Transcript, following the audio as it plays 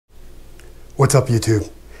What's up, YouTube?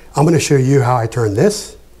 I'm going to show you how I turn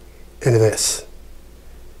this into this.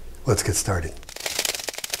 Let's get started.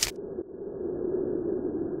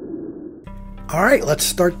 All right, let's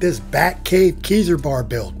start this Batcave Keezer bar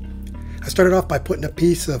build. I started off by putting a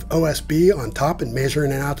piece of OSB on top and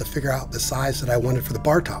measuring it out to figure out the size that I wanted for the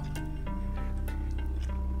bar top.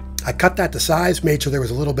 I cut that to size, made sure there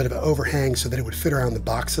was a little bit of an overhang so that it would fit around the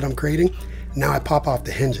box that I'm creating. Now I pop off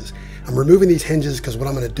the hinges. I'm removing these hinges because what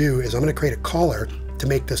I'm going to do is I'm going to create a collar to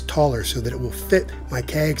make this taller so that it will fit my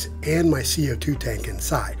kegs and my CO2 tank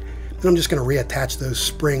inside. Then I'm just going to reattach those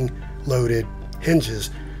spring-loaded hinges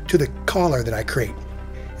to the collar that I create.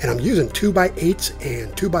 And I'm using 2x8s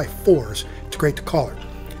and 2x4s to create the collar.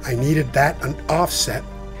 I needed that an offset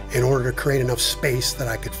in order to create enough space that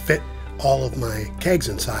I could fit all of my kegs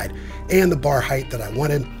inside and the bar height that I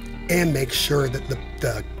wanted, and make sure that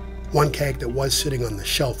the one keg that was sitting on the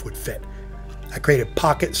shelf would fit. I created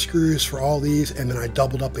pocket screws for all these, and then I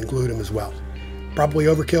doubled up and glued them as well. Probably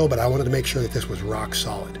overkill, but I wanted to make sure that this was rock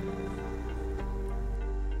solid.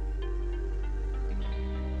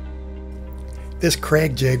 This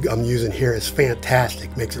Kreg jig I'm using here is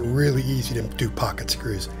fantastic. Makes it really easy to do pocket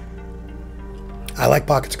screws. I like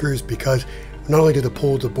pocket screws because not only do they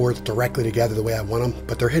pull the boards directly together the way I want them,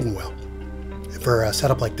 but they're hidden well. For a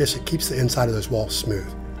setup like this, it keeps the inside of those walls smooth.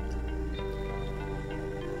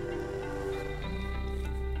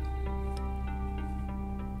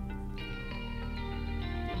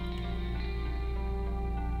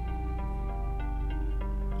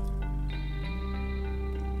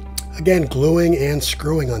 Again, gluing and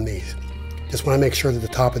screwing on these. Just want to make sure that the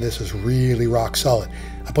top of this is really rock solid.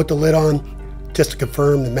 I put the lid on just to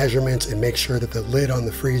confirm the measurements and make sure that the lid on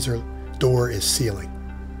the freezer door is sealing.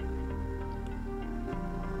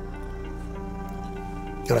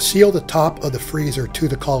 Now, to seal the top of the freezer to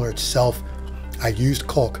the collar itself, I used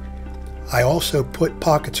caulk. I also put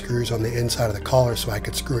pocket screws on the inside of the collar so I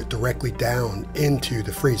could screw it directly down into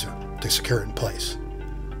the freezer to secure it in place.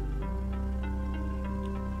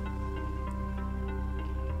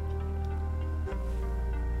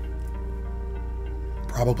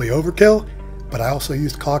 Probably overkill, but I also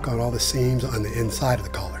used caulk on all the seams on the inside of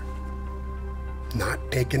the collar. Not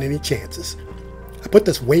taking any chances. I put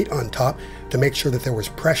this weight on top to make sure that there was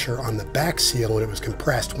pressure on the back seal and it was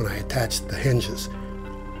compressed when I attached the hinges.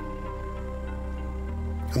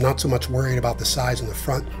 I'm not so much worried about the size in the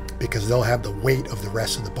front because they'll have the weight of the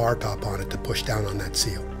rest of the bar top on it to push down on that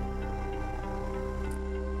seal.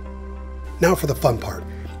 Now for the fun part.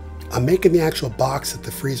 I'm making the actual box that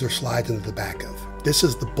the freezer slides into the back of. This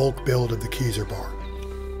is the bulk build of the Keezer bar.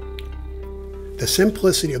 The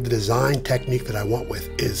simplicity of the design technique that I went with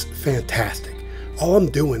is fantastic. All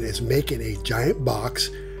I'm doing is making a giant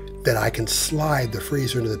box that I can slide the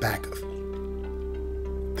freezer into the back of.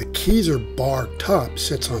 The Keezer bar top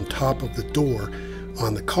sits on top of the door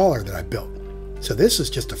on the collar that I built. So this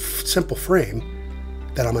is just a simple frame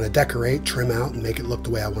that I'm going to decorate, trim out, and make it look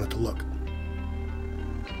the way I want it to look.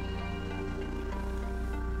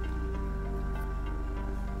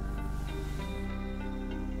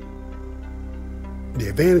 The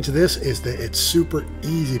advantage of this is that it's super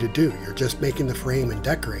easy to do. You're just making the frame and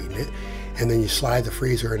decorating it, and then you slide the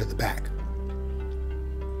freezer into the back.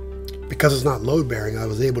 Because it's not load bearing, I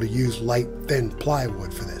was able to use light, thin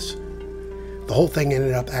plywood for this. The whole thing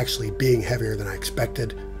ended up actually being heavier than I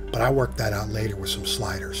expected, but I worked that out later with some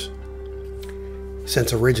sliders.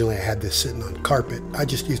 Since originally I had this sitting on carpet, I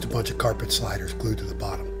just used a bunch of carpet sliders glued to the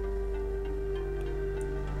bottom.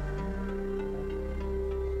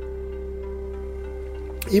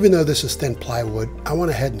 Even though this is thin plywood, I went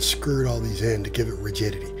ahead and screwed all these in to give it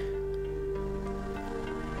rigidity.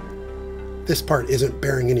 This part isn't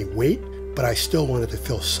bearing any weight, but I still want it to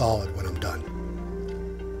feel solid when I'm done.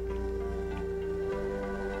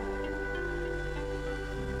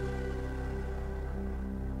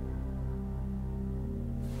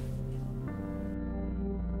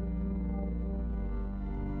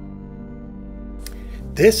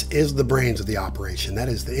 This is the brains of the operation. That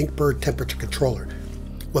is the Inkbird temperature controller.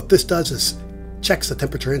 What this does is checks the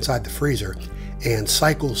temperature inside the freezer and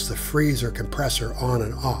cycles the freezer compressor on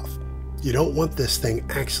and off. You don't want this thing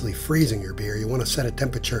actually freezing your beer. You want to set a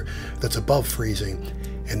temperature that's above freezing,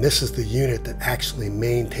 and this is the unit that actually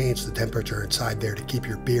maintains the temperature inside there to keep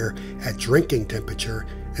your beer at drinking temperature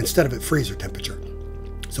instead of at freezer temperature.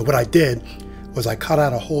 So what I did was I cut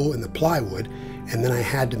out a hole in the plywood, and then I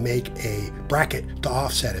had to make a bracket to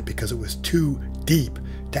offset it because it was too deep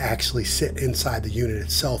to actually sit inside the unit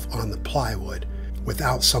itself on the plywood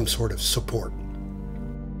without some sort of support.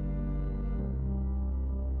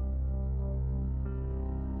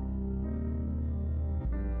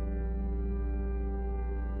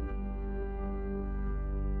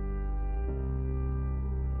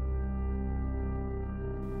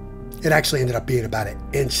 It actually ended up being about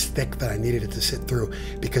 1 inch thick that I needed it to sit through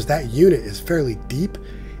because that unit is fairly deep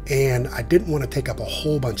and I didn't want to take up a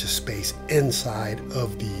whole bunch of space inside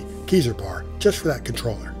of the Keezer bar just for that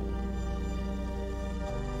controller.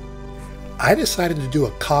 I decided to do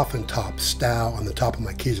a coffin top style on the top of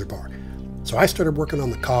my Keezer bar. So I started working on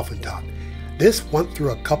the coffin top. This went through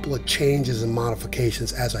a couple of changes and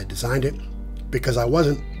modifications as I designed it because I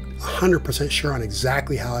wasn't 100% sure on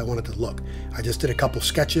exactly how I wanted to look. I just did a couple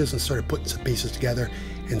sketches and started putting some pieces together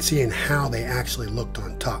and seeing how they actually looked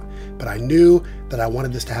on top. But I knew that I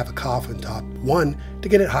wanted this to have a coffin top. One, to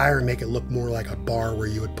get it higher and make it look more like a bar where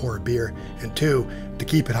you would pour a beer, and two, to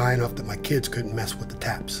keep it high enough that my kids couldn't mess with the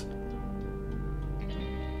taps.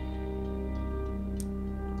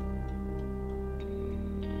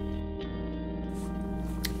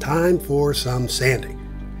 Time for some sanding.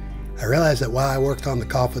 I realized that while I worked on the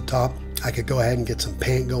coffin top, I could go ahead and get some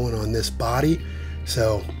paint going on this body,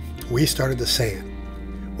 so we started to sand.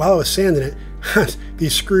 While I was sanding it,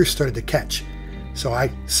 these screws started to catch, so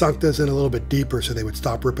I sunk those in a little bit deeper so they would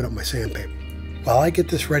stop ripping up my sandpaper. While I get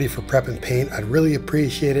this ready for prep and paint, I'd really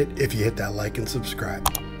appreciate it if you hit that like and subscribe.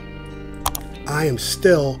 I am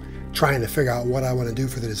still trying to figure out what I want to do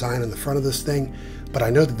for the design on the front of this thing, but I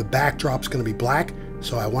know that the backdrop's going to be black,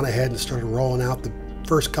 so I went ahead and started rolling out the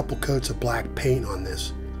first couple coats of black paint on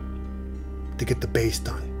this to get the base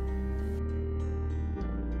done.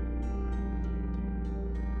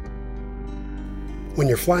 When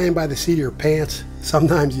you're flying by the seat of your pants,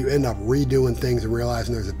 sometimes you end up redoing things and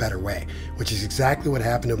realizing there's a better way, which is exactly what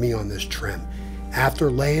happened to me on this trim. After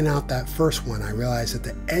laying out that first one, I realized that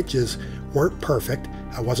the edges weren't perfect.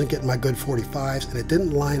 I wasn't getting my good 45s and it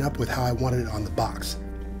didn't line up with how I wanted it on the box.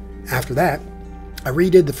 After that, I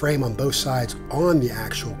redid the frame on both sides on the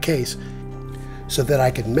actual case so that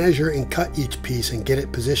I could measure and cut each piece and get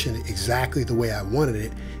it positioned exactly the way I wanted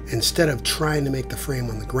it instead of trying to make the frame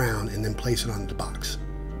on the ground and then place it on the box.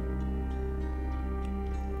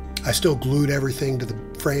 I still glued everything to the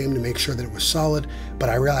frame to make sure that it was solid, but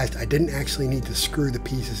I realized I didn't actually need to screw the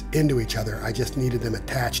pieces into each other. I just needed them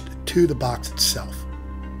attached to the box itself.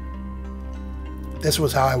 This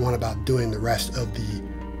was how I went about doing the rest of the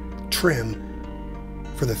trim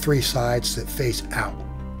for the 3 sides that face out.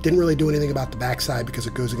 Didn't really do anything about the back side because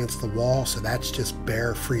it goes against the wall, so that's just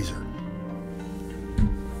bare freezer.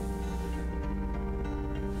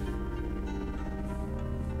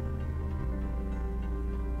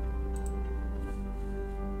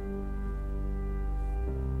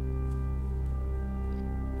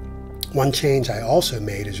 One change I also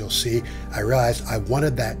made, as you'll see, I realized I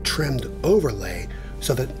wanted that trimmed overlay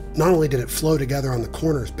so that not only did it flow together on the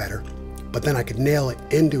corners better, but then I could nail it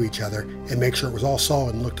into each other and make sure it was all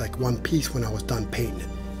solid and looked like one piece when I was done painting it.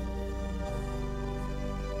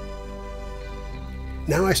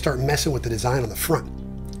 Now I start messing with the design on the front.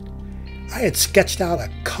 I had sketched out a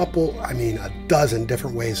dozen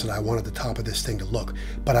different ways that I wanted the top of this thing to look,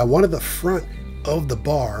 but I wanted the front of the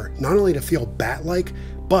bar not only to feel bat-like,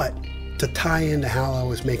 but to tie into how I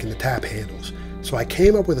was making the tap handles. So I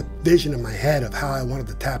came up with a vision in my head of how I wanted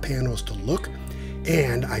the tap handles to look,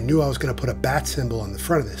 and I knew I was going to put a bat symbol on the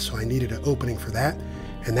front of this, so I needed an opening for that,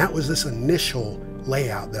 and that was this initial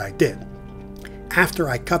layout that I did. After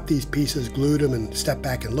I cut these pieces, glued them, and stepped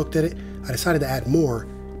back and looked at it, I decided to add more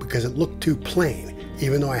because it looked too plain,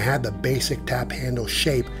 even though I had the basic tap handle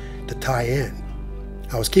shape to tie in.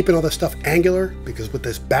 I was keeping all this stuff angular because with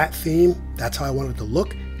this bat theme, that's how I wanted it to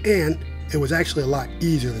look, and it was actually a lot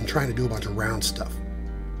easier than trying to do a bunch of round stuff.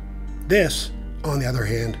 This, on the other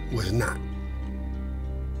hand, was not.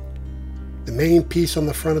 The main piece on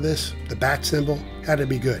the front of this, the bat symbol, had to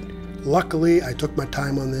be good. Luckily, I took my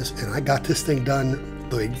time on this and I got this thing done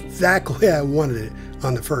the exact way I wanted it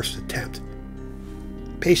on the first attempt.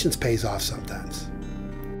 Patience pays off sometimes.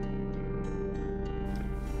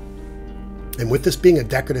 And with this being a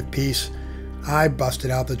decorative piece, I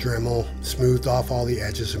busted out the Dremel, smoothed off all the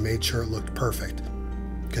edges and made sure it looked perfect.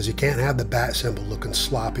 Because you can't have the bat symbol looking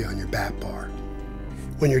sloppy on your Batbar.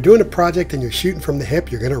 When you're doing a project and you're shooting from the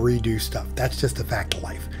hip, you're going to redo stuff. That's just a fact of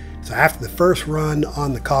life. So after the first run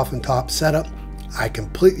on the coffin top setup, I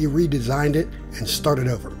completely redesigned it and started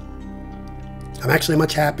over. I'm actually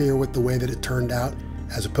much happier with the way that it turned out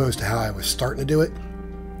as opposed to how I was starting to do it,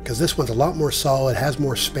 because this one's a lot more solid, has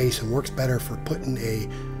more space, and works better for putting a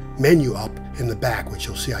menu up in the back, which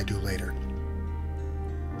you'll see I do later.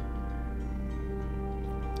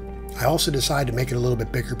 I also decided to make it a little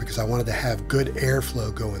bit bigger because I wanted to have good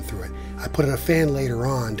airflow going through it. I put in a fan later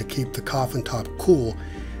on to keep the coffin top cool,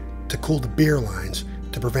 to cool the beer lines,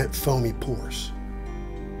 to prevent foamy pours.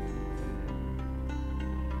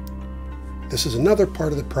 This is another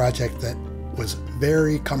part of the project that was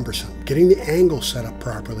very cumbersome, getting the angle set up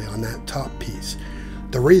properly on that top piece.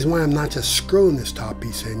 The reason why I'm not just screwing this top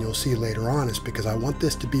piece in, you'll see later on, is because I want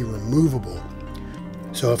this to be removable.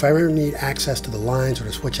 So if I ever need access to the lines or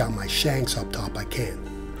to switch out my shanks up top, I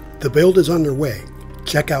can. The build is underway.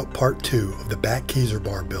 Check out part 2 of the Keezer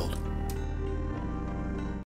bar build.